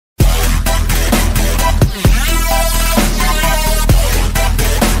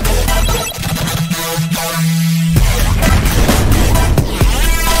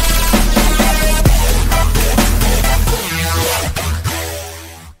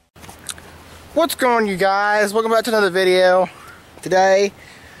What's going on, you guys? Welcome back to another video. Today,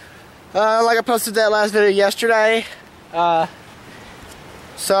 like I posted that last video yesterday,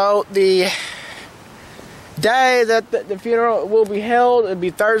 so the day that the funeral will be held, it'll be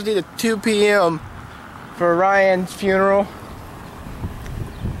Thursday at 2 p.m. for Ryan's funeral.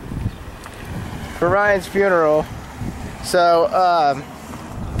 So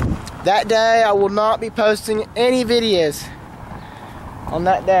that day I will not be posting any videos on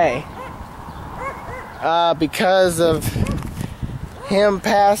that day. Because of him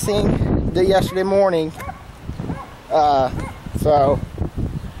passing yesterday morning. So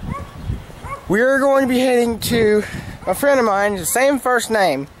we're going to be heading to a friend of mine, the same first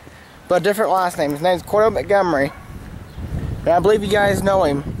name, but different last name. His name's Cordell Montgomery. And I believe you guys know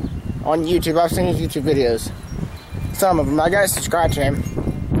him on YouTube. I've seen his YouTube videos. Some of them. I gotta subscribe to him.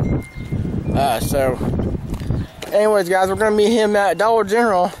 So anyways, guys, we're gonna meet him at Dollar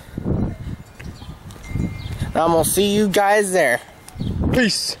General. I'm gonna see you guys there.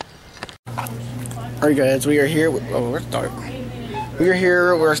 Peace. Alright, guys, we are here. Oh, it's dark. We are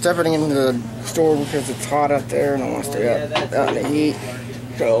here. We're stepping into the store because it's hot out there, and I want to stay out in the heat.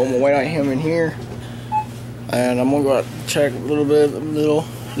 So I'm gonna wait on him in here, and I'm gonna go out and check little by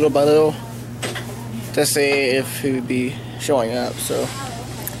little, to see if he would be showing up. So,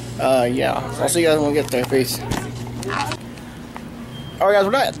 yeah. So I'll see you guys when we get there. Peace. Alright, guys,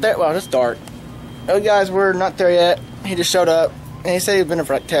 we're not that well. It's dark. Oh, guys, we're not there yet. He just showed up, and he said he'd been there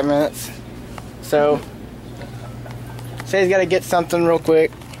for like 10 minutes. So, say he's got to get something real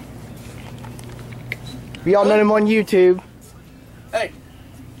quick. We all know him on YouTube. Hey,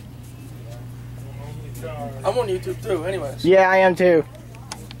 I'm on YouTube too, anyways. Yeah, I am too.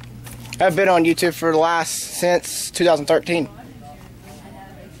 I've been on YouTube since 2013.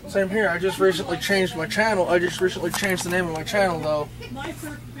 Same here. I just recently changed my channel. I just recently changed the name of my channel, though.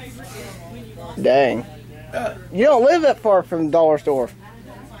 Dang. You don't live that far from the dollar store.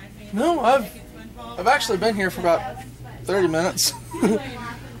 No, I've actually been here for about 30 minutes.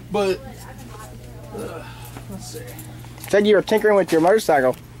 But let's see. Said you were tinkering with your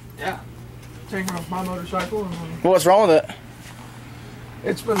motorcycle. Yeah, tinkering with my motorcycle. What's wrong with it?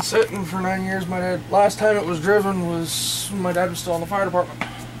 It's been sitting for 9 years. Last time it was driven was when my dad was still in the fire department.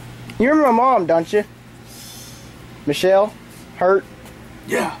 You remember my mom, don't you? Michelle? Hurt?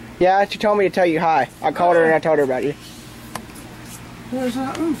 Yeah. Yeah, she told me to tell you hi. I called her and I told her about you. Where's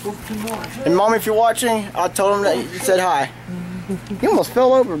that? Ooh, $14. And Mom, if you're watching, I told him that you said hi. You almost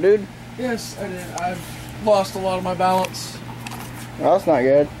fell over, dude. Yes, I did. I've lost a lot of my balance. Well, that's not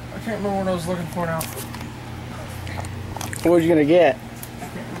good. I can't remember what I was looking for now. What was you gonna get? I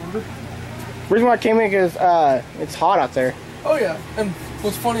can't remember. The reason why I came in is it's hot out there. Oh yeah, and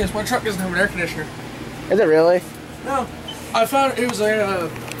what's funny is my truck doesn't have an air conditioner. Is it really? No. I found it was a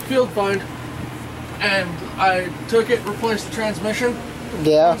field find, and I took it, replaced the transmission.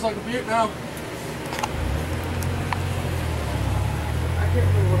 Yeah. It's like a Butte now. I can't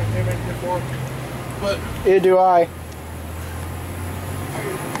remember what I came in here for, but Either do I.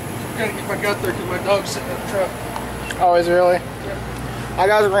 I'm gonna get my gut there because my dog's sitting in the truck. Oh, is it really? Yeah. Alright,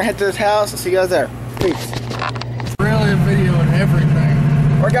 guys, we're gonna head to this house. I'll see you guys there. Peace. Really a video and everything.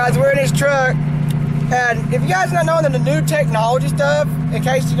 Alright, guys, we're in his truck. And if you guys not knowing the new technology stuff, in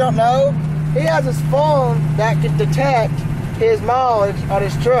case you don't know, he has his phone that can detect his mileage on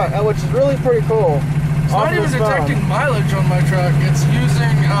his truck, which is really pretty cool. It's not even detecting mileage on my truck. It's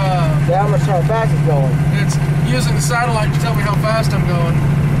using how much how fast it's going. It's using the satellite to tell me how fast I'm going.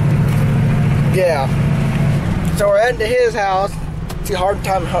 Yeah. So we're heading to his house. It's a hard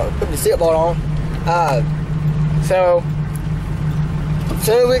time putting the seatbelt on. So as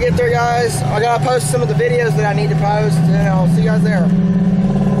soon as we get there, guys, I gotta post some of the videos that I need to post, and I'll see you guys there.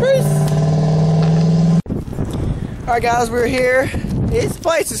 Peace! Alright, guys, we're here. This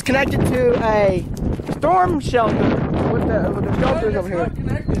place is connected to a storm shelter with the shelters over here. It's not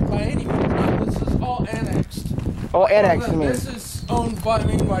connected by any means. This is all annexed. Oh, annexed, I mean. This is owned by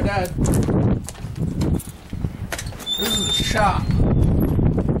me and my dad. This is a shop.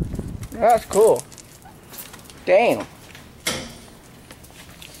 That's cool. Damn.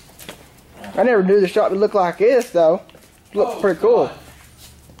 I never knew the shop would look like this, though. It looks pretty cool. God.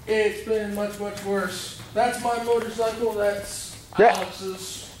 It's been much, much worse. That's my motorcycle. That's Yeah.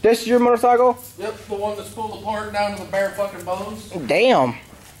 Alex's. This is your motorcycle? Yep, the one that's pulled apart down to the bare fucking bones. Damn.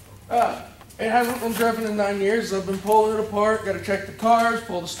 It hasn't been driven in 9 years. I've been pulling it apart. Got to check the cars,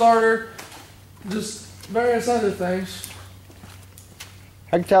 pull the starter, just various other things.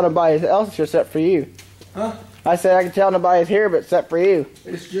 I can tell nobody else is except for you. Huh? I said I can tell nobody's here but except for you.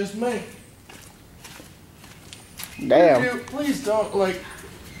 It's just me. Damn. Dude, please don't, like,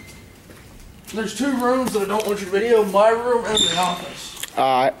 There's 2 rooms that I don't want you to video. My room and the office.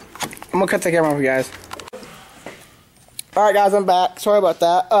 Alright. I'm gonna cut the camera off, you guys. Alright guys, I'm back. Sorry about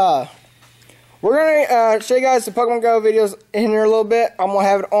that. We're gonna show you guys the Pokemon Go videos in here a little bit. I'm gonna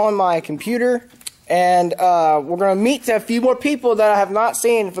have it on my computer. And we're gonna meet a few more people that I have not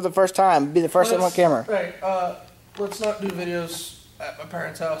seen for the first time. It'll be the first time on camera. Hey, let's not do videos at my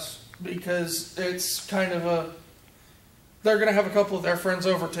parents' house because it's kind of a... They're gonna have a couple of their friends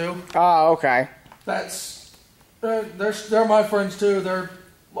over too. Oh, okay. That's... they're my friends too. They're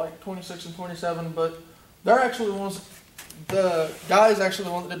like 26 and 27, but they're actually the ones... The guy's actually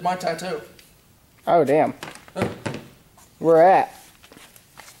the one that did my tattoo. Oh, damn. Where at?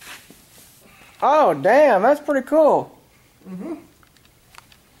 Oh, damn, that's pretty cool. Mm-hmm.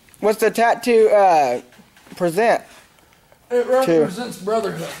 What's the tattoo present? It represents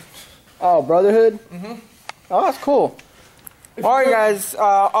brotherhood. Oh, brotherhood? Mm-hmm. Oh, that's cool. Alright guys,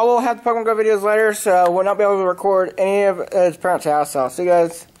 I will have the Pokemon Go videos later, so we'll not be able to record any of his parents' house, so I'll see you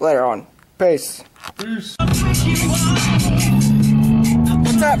guys later on. Peace. Peace.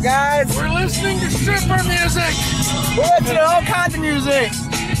 What's up, guys? We're listening to stripper music. We're listening to all kinds of music.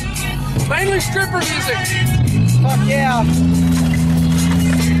 Mainly stripper music. Fuck yeah.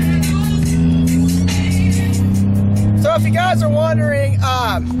 So if you guys are wondering,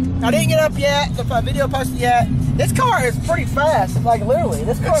 I didn't get up yet, the video posted yet. This car is pretty fast, like literally.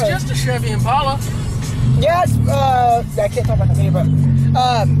 This car It's just a Chevy Impala. Yeah, it's, I can't talk about the video, but,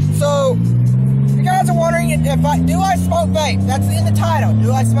 so, if you guys are wondering if do I smoke vape? That's in the title.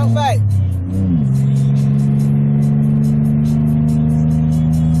 Do I smoke vape?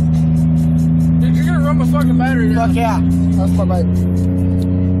 Dude, you're gonna run my fucking battery down. Fuck yeah. That's my vape.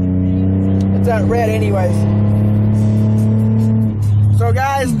 It's that red anyways. So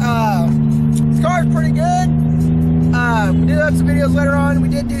guys, this car is pretty good. We did have some videos later on. We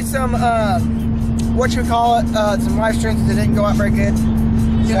did do some, some live streams that didn't go out very good.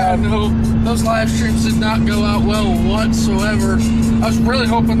 Yeah, no, those live streams did not go out well whatsoever. I was really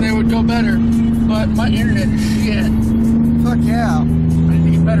hoping they would go better, but my internet is shit. Fuck yeah. I need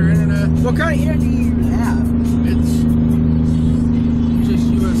to get better internet. What kind of internet do you even have? It's just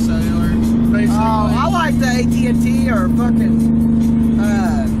US Cellular, basically. Oh, I like the AT&T or fucking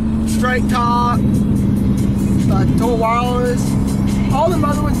Straight Talk, Total Wireless. All the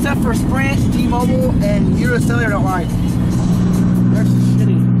other ones except for Sprint, T-Mobile, and US Cellular don't like. They're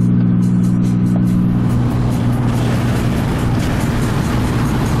shitty.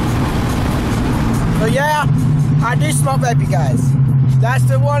 So yeah, I do smoke vape, you guys. That's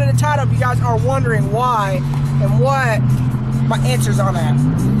the one in the title if you guys are wondering why and what my answers on that.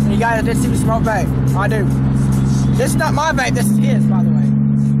 And you guys did see me smoke vape. I do. This is not my vape, this is his, by the way.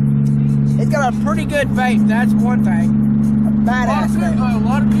 It's got a pretty good vape, that's one thing. A badass vape. A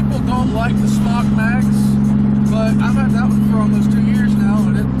lot of people don't like the stock mags, but I've had that one for almost 2 years now,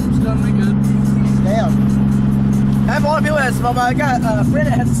 and it's done me good. Damn. I have a lot of people that smoke, but I got a friend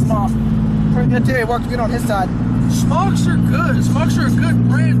that has a smoke. Pretty good too, it works good on his side. Smokes are good. Smokes are a good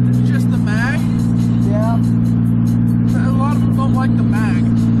brand. It's just the mag. Yeah. A lot of them don't like the mag.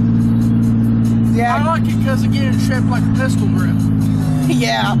 Yeah. I like it because, again, it's shaped like a pistol grip.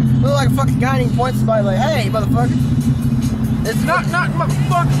 Yeah. Look like a fucking guy and he points to somebody like, hey, motherfucker. It's knock,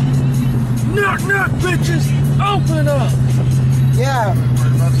 motherfucker. Knock, bitches. Open up. Yeah.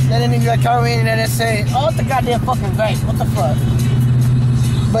 Then you like come in and then they say, oh, it's the goddamn fucking vape. What the fuck?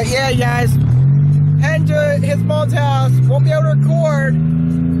 But yeah, guys. Heading to his mom's house. Won't be able to record.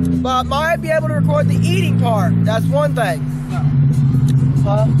 But might be able to record the eating part. That's one thing. No.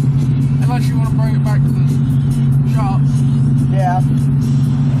 Huh? Unless you want to bring it back to the shop. Yeah.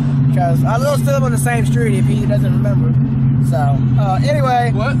 Because I still live on the same street if he doesn't remember. So,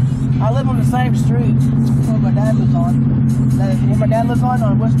 anyway. What? I live on the same street where my dad lives on. Where my dad lives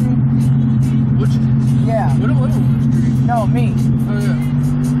on Wood Street? Wood Street? Yeah. We don't live on Wood Street. No, me. Oh, yeah.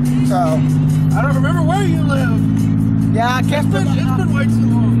 So. I don't remember where you live. Yeah, I can't put It's been way too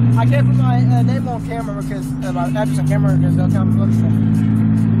long. I can't put my name on camera because, my address on camera because they'll come look for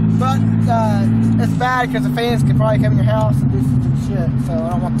me. But, it's bad because the fans could probably come in your house and do some shit, so I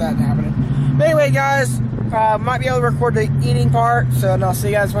don't want that happening. But anyway, guys, might be able to record the eating part, so I'll see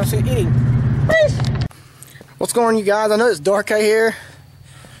you guys when I see eating. Peace! What's going on, you guys? I know it's dark out here.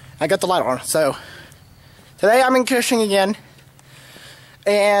 I got the light on, so today I'm in Cushing again.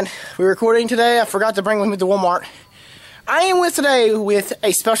 And we're recording today. I forgot to bring with me to Walmart. I am with today with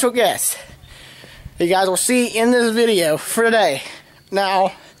a special guest. You guys will see in this video for today.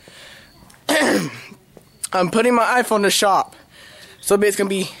 Now, I'm putting my iPhone to shop. So it's gonna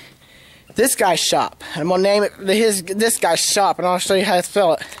be this guy's shop. I'm gonna name it this guy's shop, and I'll show you how to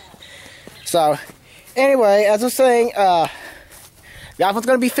spell it. So, anyway, as I was saying, the iPhone's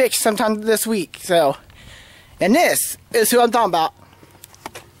gonna be fixed sometime this week. So, and this is who I'm talking about.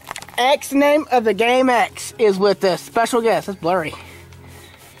 X, name of the game X, is with a special guest. It's blurry.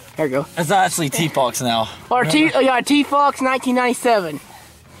 There we go. It's actually T-Fox now. Or T-Fox 1997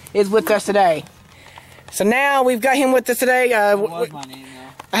 is with us today. So now we've got him with us today. What was my name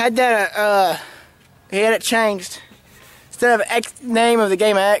now? I had that, he had it changed. Instead of X, name of the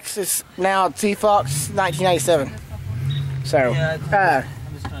game X, it's now T-Fox 1997. So,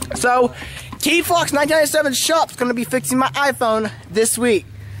 T-Fox 1997 shop's gonna be fixing my iPhone this week.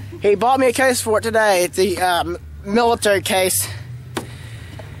 He bought me a case for it today. It's the military case.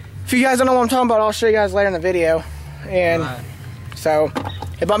 If you guys don't know what I'm talking about, I'll show you guys later in the video. And so,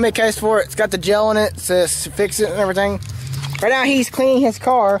 he bought me a case for it. It's got the gel in it to fix it and everything. Right now, he's cleaning his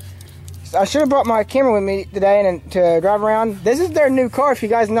car. So I should have brought my camera with me today and to drive around. This is their new car. If you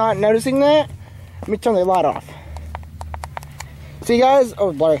guys not noticing that, let me turn the light off. See, guys?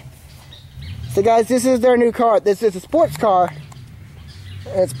 Oh, blurry. So, guys, this is their new car. This is a sports car.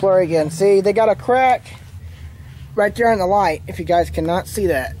 It's blurry again. See, they got a crack right there in the light. If you guys cannot see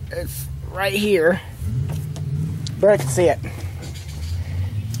that, it's right here. But I can see it.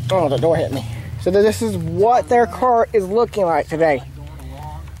 Oh, the door hit me. So this is what their car is looking like today.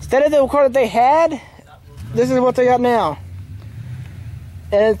 Instead of the car that they had, this is what they got now.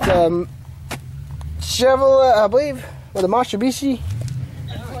 And it's Chevrolet, I believe, with a Mitsubishi.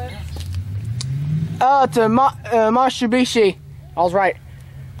 It's a Mitsubishi. I was right.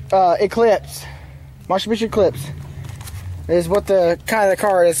 Eclipse. Mitsubishi Eclipse is what the kind of the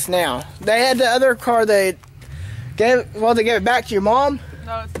car is now. They had the other car they gave. Well, they gave it back to your mom.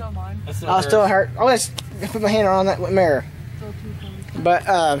 No, it's still mine. I'll still hurt. I'll just put my hand on that mirror. But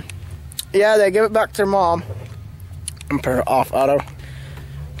yeah, they give it back to their mom. I'm putting it off auto.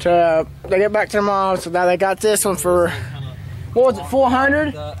 So they get back to their mom. So now they got this one for, what was it,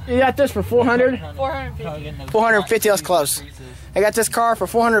 400? You got this for 400? 450. 450. That's close. I got this car for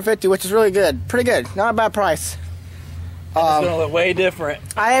 450, which is really good. Pretty good. Not a bad price. It's gonna look way different.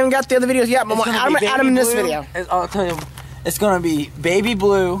 I haven't got the other videos yet, but I'm gonna add them in this video. I'll tell you, it's gonna be baby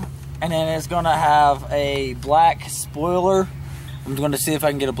blue, and then it's gonna have a black spoiler. I'm gonna see if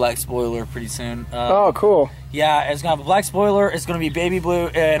I can get a black spoiler pretty soon. Oh, cool. Yeah, it's gonna have a black spoiler. It's gonna be baby blue,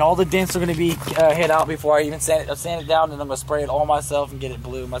 and all the dents are gonna be hit out before I even sand it down, and I'm gonna spray it all myself and get it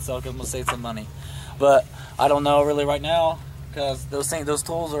blue myself because I'm gonna save some money. But I don't know really right now because those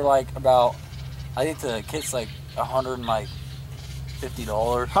tools are like about, I think the kit's like $150.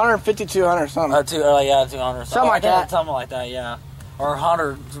 150, 200, something. Yeah, 200. Something like that. Something like that, yeah. Or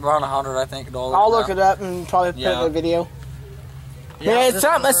 100, around 100, I think. I'll look it up and probably put it in the video. Yeah, it's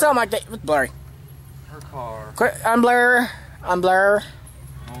something like that. It's blurry. Her car. Quick, unblur.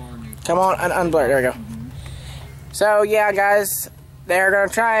 Come on, unblur. There we go. So, yeah, guys, they're going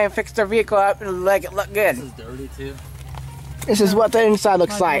to try and fix their vehicle up and make it look good. This is dirty, too. This is what the inside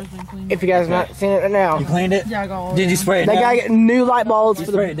looks like. If you guys have not seen it right now. You cleaned it? Yeah, I got all Did you spray it They down? got to get new light bulbs You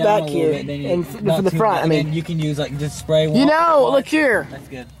for spray the it down back a little here bit, then and for the front. I and mean, then you can use like just spray. you know, look here. That's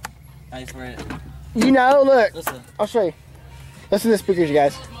good. How you spray it? You know, look. Listen. I'll show you. Listen to the speakers, you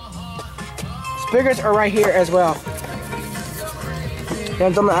guys. Speakers are right here as well.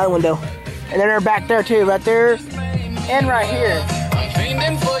 And on the other window. And then they're back there too, right there and right here.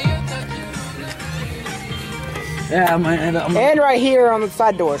 Yeah, and right here on the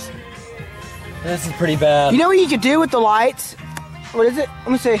side doors. This is pretty bad. You know what you could do with the lights? What is it?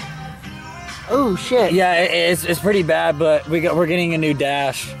 Let me see. Oh shit. Yeah, it's pretty bad, but we're getting a new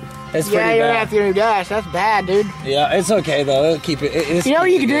dash. It's pretty bad. Yeah, you're gonna have to get a new dash. That's bad, dude. Yeah, it's okay though. It'll keep it. You know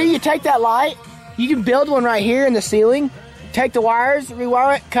what you can do? You take that light. You can build one right here in the ceiling. Take the wires,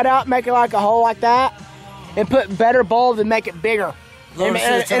 rewire it, cut out, make it like a hole like that, and put better bulbs and make it bigger. And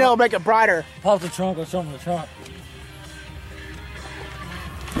it'll make it brighter. Pop the trunk or show them the trunk.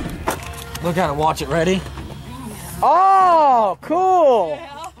 Look at it, watch it, ready? Oh, cool.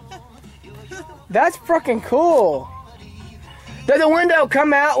 That's freaking cool. Does the window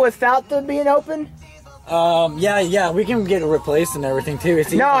come out without the being open? Yeah, we can get it replaced and everything too.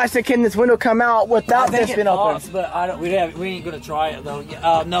 No, I said, can this window come out without this being open? But we ain't gonna try it though.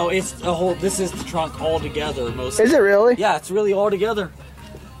 No, it's a whole. This is the trunk all together. Mostly. Is it really? Yeah, it's really all together.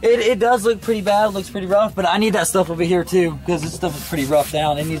 It does look pretty bad. It looks pretty rough, but I need that stuff over here too because this stuff is pretty rough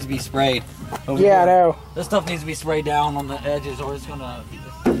down. It needs to be sprayed. Yeah, here. I know. This stuff needs to be sprayed down on the edges, or it's gonna.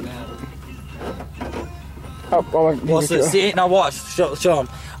 Well, see, now watch. Show them.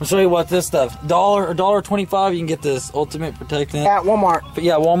 I'll show you what this stuff. $1.25. You can get this Ultimate Protectant at Walmart. But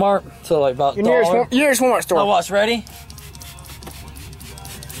yeah, Walmart. So like about your nearest Walmart store. Now watch. Ready?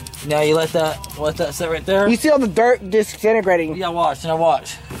 Now you let that sit right there. You see all the dirt disintegrating. Yeah, watch. Now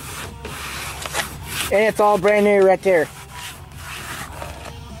watch. And it's all brand new right there.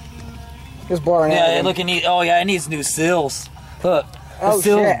 Just blurring out. Yeah, look, oh yeah, it needs new seals. Look, the Oh,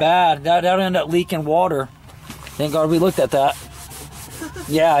 seal's shit. bad. That'll end up leaking water. Thank God we looked at that.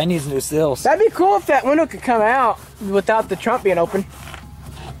 Yeah, it needs new seals. That'd be cool if that window could come out without the trunk being open.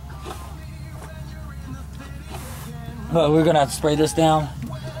 But we're gonna have to spray this down.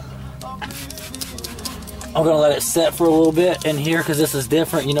 I'm gonna let it set for a little bit in here because this is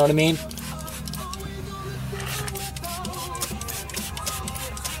different, you know what I mean?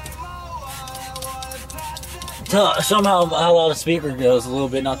 Show them how loud the speaker goes, a little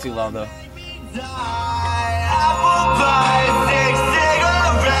bit, not too loud though.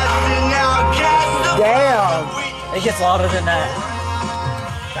 Damn. It gets louder than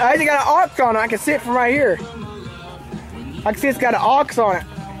that. I just got an aux on it. I can see it from right here. I can see it's got an aux on it.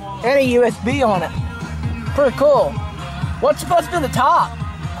 And a USB on it. Pretty cool. What's supposed to be at the top?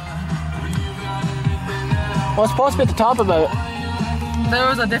 What's supposed to be at the top of it? There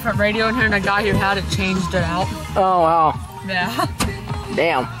was a different radio in here and a guy who had it changed it out. Oh, wow. Yeah.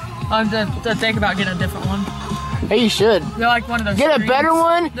 Damn. I'm to think about getting a different one. Hey, you should. They're like one of those Get a better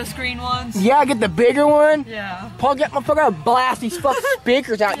one? The screen ones. Yeah, get the bigger one. Yeah. Paul, get my fucking blast these fucking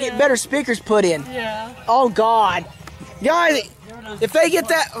speakers out. Get better speakers put in. Yeah. Oh, God. Guys, if they get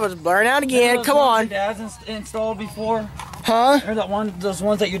that, oh, it's blurring out again. Come on. Your dad's installed before? Huh? Or those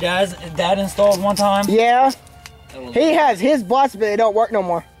ones that your dad installed one time? Yeah. He has his blast, but they don't work no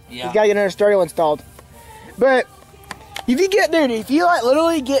more. Yeah. He's got to get another stereo installed. But if you get, dude, if you like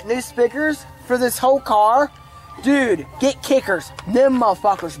literally get new speakers for this whole car, dude, get kickers. Them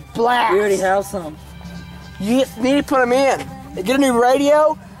motherfuckers blast. We already have some. You need to put them in. Get a new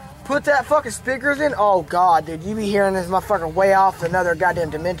radio, put that fucking speakers in. Oh God, dude, you be hearing this motherfucker way off another goddamn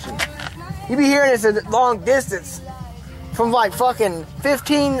dimension. You be hearing this at long distance from like fucking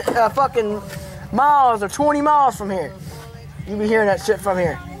 15 fucking miles or 20 miles from here. You be hearing that shit from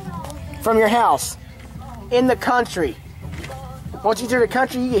here, from your house, in the country. Once you through the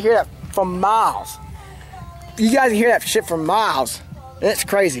country, you can hear that from miles. You guys can hear that shit from miles. It's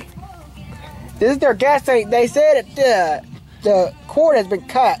crazy. This is their gas tank. They said that the cord has been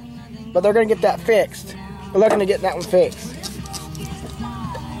cut, but they're gonna get that fixed. They're looking to get that one fixed.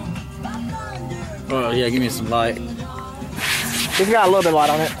 Oh yeah, give me some light. It's got a little bit of light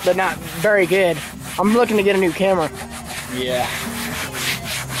on it, but not very good. I'm looking to get a new camera. Yeah.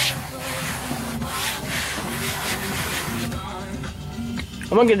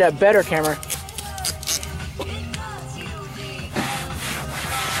 I'm gonna get that better camera.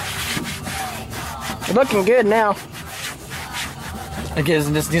 It's looking good now. It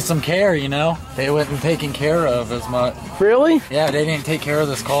just needs some care, you know? They wasn't taken care of as much. Really? Yeah, they didn't take care of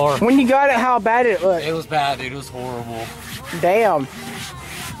this car. When you got it, how bad did it look? It was bad, dude. It was horrible. Damn.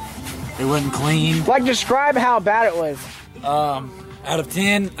 It wasn't clean. Like, describe how bad it was. Out of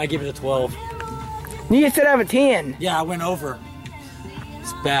 10, I give it a 12. You said out of a 10. Yeah, I went over.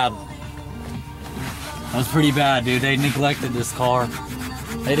 It's bad. That was pretty bad, dude. They neglected this car.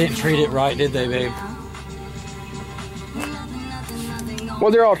 They didn't treat it right, did they, babe? Well,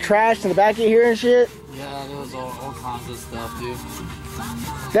 they're all trashed in the back of here and shit. Yeah, there was all kinds of stuff, dude.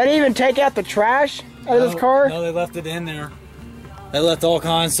 They didn't even take out the trash out of this car? No, they left it in there. They left all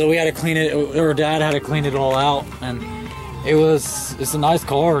kinds, so we had to clean it. Or Dad had to clean it all out, and it's a nice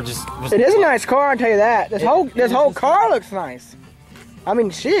car. It is a nice car, I'll tell you that. This whole car looks nice. I mean,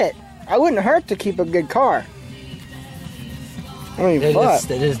 shit. I wouldn't hurt to keep a good car. I mean, They fuck.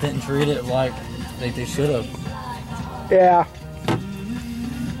 just didn't treat it like they should have. Yeah.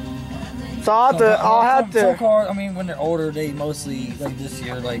 So I'll have Some to. cars, I mean, when they're older, they mostly like this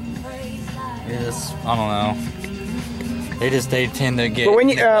year, like is I don't know. They tend to get. But when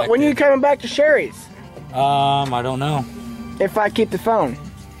you neglected. coming back to Sherry's? I don't know. If I keep the phone.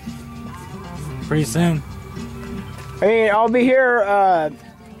 Pretty soon. I mean, I'll be here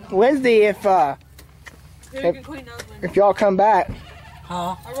Wednesday if Here, you can clean those windows. if y'all come back.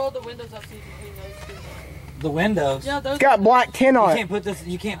 Huh? I rolled the windows up so you can clean those too. The windows. Yeah, those. It's got black tint You on it. can't put this.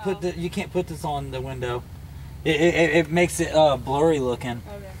 You can't put this on the window. It makes it blurry looking.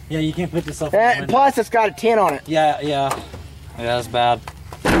 Okay. Yeah, you can't put this up. On the And window. plus, it's got a tint on it. Yeah, that's bad.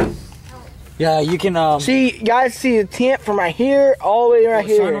 Yeah, you can. See, you guys see the tint from right here all the way right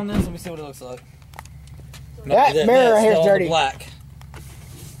shine here. on this. Let me see what it looks like. That mirror right here is all the dirty. Black.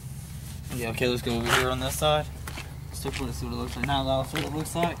 Yeah. Okay, let's go over here on this side. Let's see what it looks like now. That's what it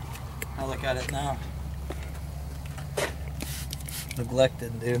looks like. I'll look at it now.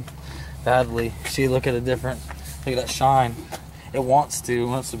 Neglected, dude. Badly. See, look at the different. Look at that shine. It wants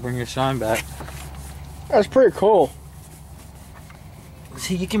to bring your shine back. That's pretty cool.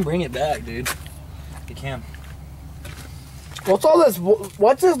 See, you can bring it back, dude. You can. What's all this?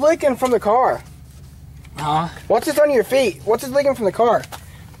 What's this leaking from the car? Huh? What's this on your feet? What's this leaking from the car?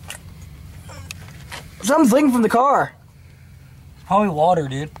 Something's leaking from the car. Probably water,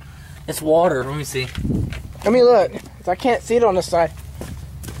 dude. It's water. Let me see. Let me look. I can't see it on this side.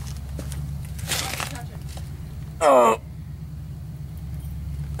 Oh.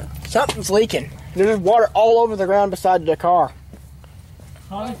 Something's leaking. There's water all over the ground beside the car.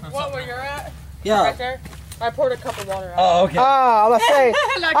 What, where you're at? Yeah. Right there? I poured a cup of water out. Oh, okay. Oh, I was saying.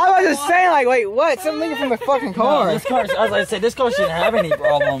 Like I was just saying, like, wait, what? Something leaking from the fucking car. No, this car, as I said, this car shouldn't have any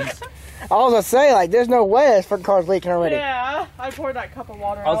problems. I was gonna say, like, there's no way this fucking car's leaking already. Yeah, I poured that cup of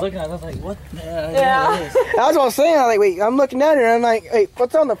water out. I was looking at it, I was like, what the hell Yeah. is? I was gonna say, like, wait, I'm looking down here and I'm like, hey,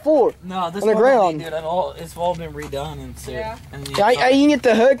 what's on the floor? No, this On the one ground. dude, it's all been redone and shit. Yeah. And Yeah, I can get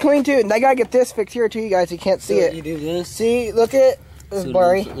the hood clean too, and I gotta get this fixed here too, you guys. You can't see it. You do this. See, look at it. It's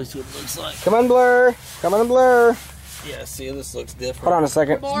blurry. Let's see what it looks like. Come on, blur. Come on, blur. Yeah, see, this looks different. Hold on a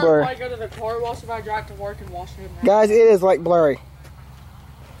second. It's Tomorrow, if blurry. I go to the car wash, if I drive to work and wash it in there. Guys, it is like blurry.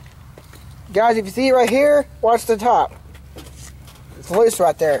 Guys, if you see it right here, watch the top. It's loose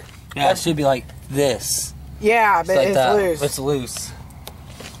right there. Yeah, it should be like this. Yeah, but Like it's that. loose. It's loose.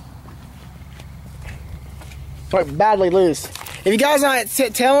 Like badly loose. If you guys not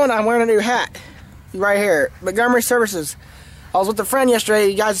telling, I'm wearing a new hat. Right here. Montgomery Services. I was with a friend yesterday.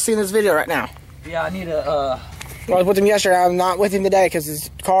 You guys are seeing this video right now. Yeah, I need a, I was with him yesterday. I'm not with him today because his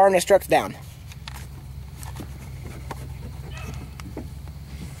car and his truck's down.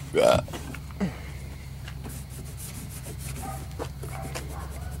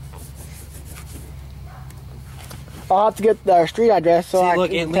 I'll have to get the street address so see, I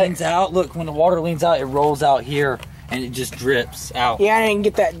look, can it leans out. Look, when the water leans out, it rolls out here, and it just drips out. Yeah, I didn't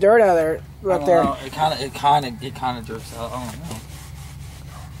get that dirt out of there. I Right don't there. know. It kind of drips out. I don't know.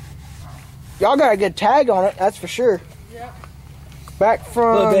 Y'all got a good tag on it, that's for sure. Yep. Back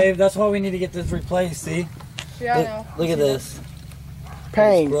from Look, babe, that's why we need to get this replaced. See? Yeah, I Look, know. look at this.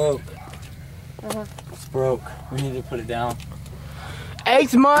 Pain. It's broke. Uh-huh. It's broke. We need to put it down.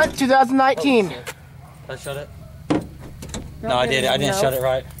 8th month, 2019. Did I shut it? No, I did. I didn't shut it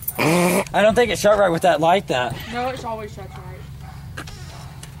right. I don't think it shut right with that light. That. No, it's always shuts right.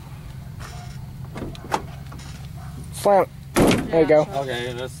 Slam. There you go.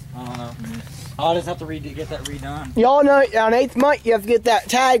 Okay, that's. I don't know. I'll just have to get that redone. Y'all know on 8th month you have to get that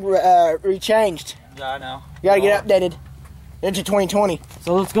tag rechanged. Yeah, I know. You gotta get updated into 2020.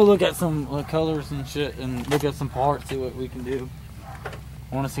 So let's go look at some colors and shit, and look at some parts. See what we can do.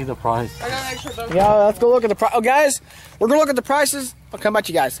 I want to see the price. I got an extra boat. Yeah, let's go look at the price. Oh, guys, we're gonna look at the prices. I'll come back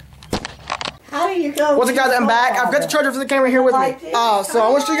to you guys. How do you go? What's up, guys? I'm back. I've got the charger for the camera here with me. So I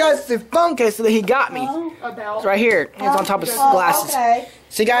want to show you guys the phone case that he got me. It's right here. It's on top of his glasses. Okay.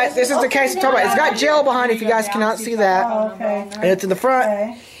 See, guys, this is the case I'm talking about. It's got gel behind it if you guys cannot see that. Okay. And it's in the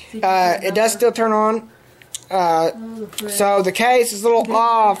front. Okay. It does still turn on. So the case is a little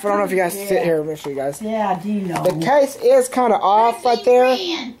off. I don't know if you guys sit here. Let me show you guys. Yeah, I do know. The case is kind of off right there.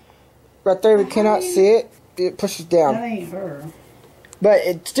 Right there, we cannot see it. It pushes That down. ain't her. But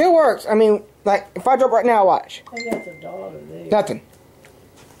it still works. I mean, like, if I drop right now, watch. I got the daughter there. Nothing.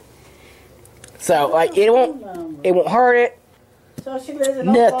 So, like, it won't hurt it. So she lives in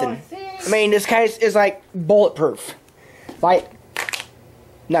Nothing. Oklahoma City. I mean, this case is, like, bulletproof. Like,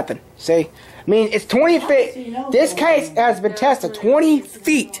 nothing. See? I mean, it's 20 feet. This case has been tested 20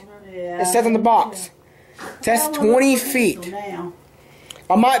 feet. Yeah. It says on the box. Test 20 feet. Now.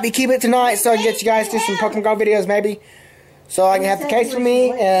 I might be keeping it tonight so I can get you guys to some Pokemon Go videos maybe. So I can have the case for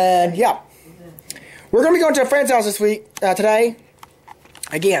me, and yeah. We're going to be going to a friend's house this week, today.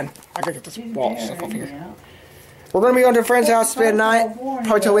 Again, I gotta get this wall stuff off here. We're going to be going to a friend's house, spend the night,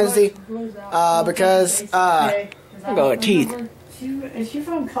 probably till Wednesday, because, I'm going to teeth. Is she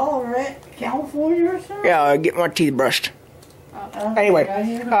from Colorado, California or something? Yeah, I'll get my teeth brushed. Anyway,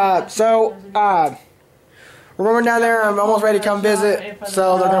 we're going down there. I'm almost ready to come visit,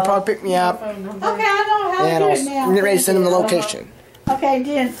 so they're going to probably pick me up, Okay, I know how and to do I'll it now. get ready to send them the location. Okay,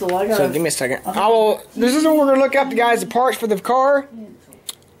 Denzel, I got So give me a second. This is what we're going to look up, the guys, the parts for the car.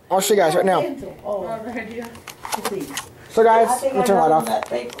 I'll show you guys right now. Oh, So guys, I we'll turn the light off. that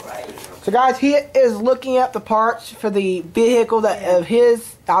paper right. So guys, he is looking at the parts for the vehicle that of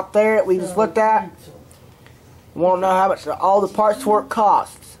his out there that we just looked at. We won't know how much all the parts for it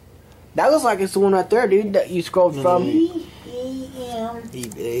costs. That looks like it's the one right there, dude, that you scrolled from. E-E-M.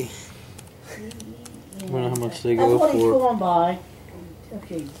 eBay. I wonder how much they That's go what he's for. going by.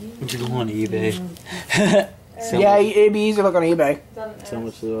 Okay, What you go on eBay? Yeah, it'd be easy to look on eBay. How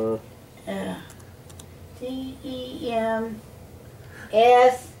much they are? TEMSELL.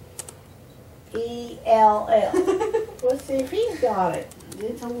 Let's see if he's got it.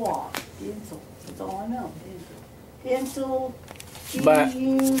 Dental what? Dental. That's all I know. Dental. But-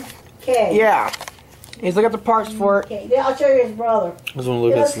 G-U-K. Yeah. He's looking at the parts for it. Okay, then I'll show you his brother. I just want to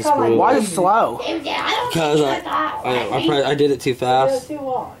look at some spoilers. Why is it slow? Because I did it too fast.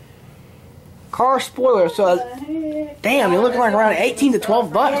 Car spoiler, so damn, you're looking like around 18 to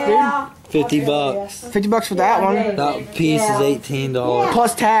 12 bucks, dude. $50. 50 bucks for that one. That piece is $18.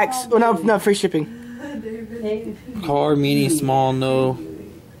 Plus tax. Oh no, free shipping. Car, mini, small, no.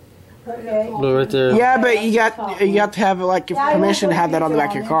 Okay. Look right there. Yeah, but you got to have like permission to have that on the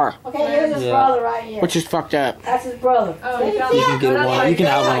back of your car, Okay, here's his Yeah. brother right here. which is fucked up. That's his brother. Oh, you got You can get one. You can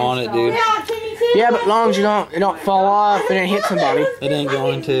have one on it, dude. Yeah, can you see Yeah, but as long as you don't fall off and then hit somebody. It ain't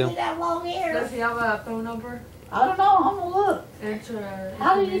going to. that long hair? Does he have a phone number? I don't know. I'm gonna look. Enter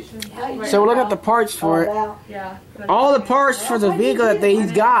How do you? information. How you So we're looking at the parts for it. Yeah. All the parts for the vehicle that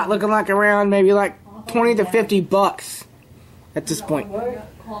he's got looking like around maybe like 20 to 50 bucks at this point.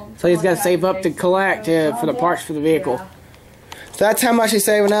 So he's got to save up to collect for the parts for the vehicle. So that's how much he's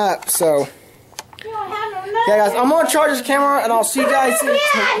saving up. So yeah, guys, I'm gonna charge this camera and I'll see you guys.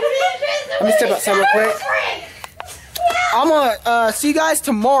 Let me step outside real quick. I'm gonna see you guys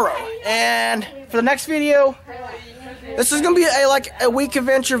tomorrow, and for the next video, this is gonna be a week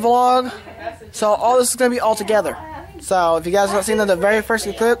adventure vlog. So all this is gonna be all together. So if you guys haven't seen the very first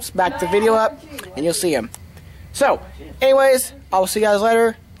clips, back the video up, and you'll see them. So, anyways, I will see you guys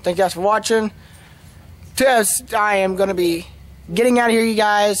later. Thank you guys for watching. I am gonna be getting out of here, you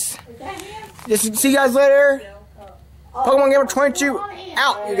guys. Just see you guys later. Pokemon Gamer 22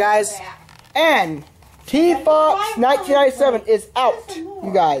 out, you guys. And T-Fox 1997 is out,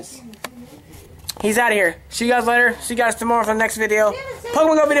 you guys. He's out of here. See you guys later. See you guys tomorrow for the next video.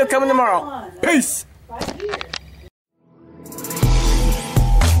 Pokemon Go video coming tomorrow. Peace. Right here.